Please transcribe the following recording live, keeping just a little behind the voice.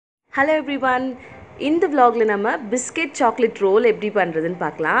Hello everyone. In the vlog la nama biscuit chocolate roll eppadi pandradhunu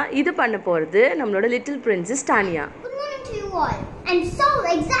paakalam. Idu panna poradhu nammaloda little princess Tanya. Good morning to you all. I'm so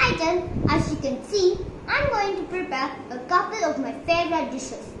excited. As you can see, I'm going to prepare a couple of my favorite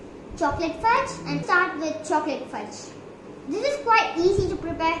dishes. Chocolate fudge, and start with chocolate fudge. This is quite easy to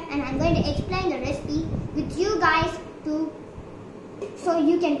prepare and I'm going to explain the recipe with you guys too so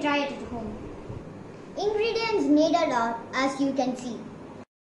you can try it at home. Ingredients needed are as you can see.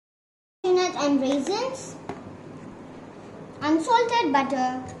 Peanuts and raisins, unsalted butter,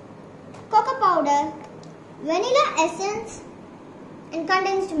 cocoa powder, vanilla essence and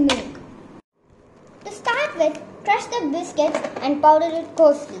condensed milk. To start with, crush the biscuits and powder it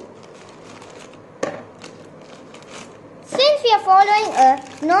coarsely. Since we are following a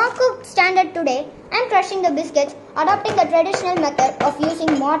no-cook standard today, I am crushing the biscuits adopting the traditional method of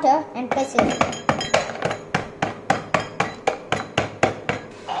using mortar and pestle.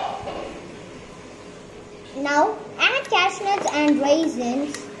 Now add cashew nuts and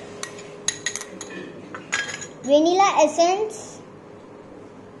raisins, vanilla essence,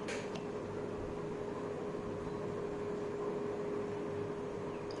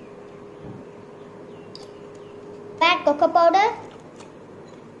 add cocoa powder,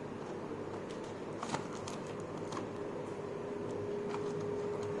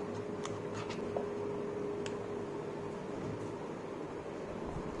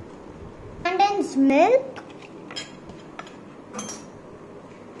 condensed milk,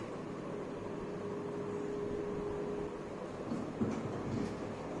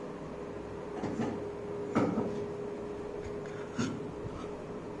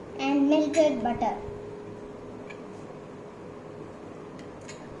 and melted butter.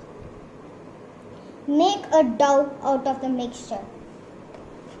 Make a dough out of the mixture.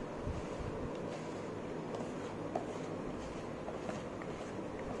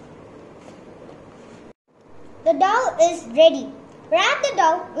 The dough is ready. Wrap the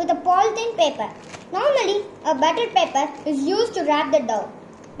dough with a polythene paper. Normally, a buttered paper is used to wrap the dough.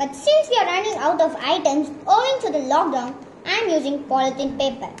 But since we are running out of items owing to the lockdown, I am using polythene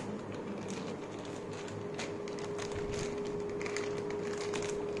paper.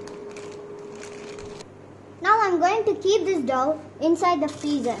 Now I am going to keep this dough inside the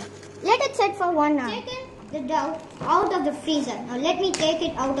freezer. Let it set for 1 hour. Taken the dough out of the freezer. Now let me take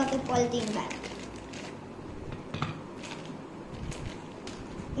it out of the polythene bag.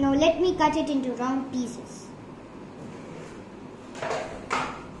 Now let me cut it into round pieces.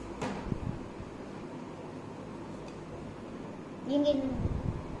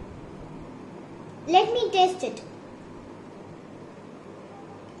 Let me taste it.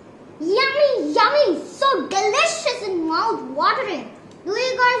 Yummy, yummy, so delicious and mouth-watering. Do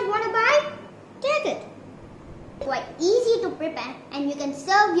you guys want to buy? Take it. Quite easy to prepare and you can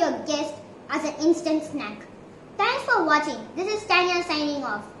serve your guests as an instant snack. Thanks for watching. This is Tanya signing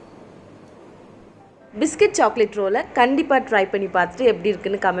off. Biscuit chocolate roll kandipa try panni paathittu eppadi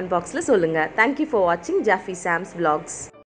irukku comment box la solunga. Thank you for watching Jaffy Sam's vlogs.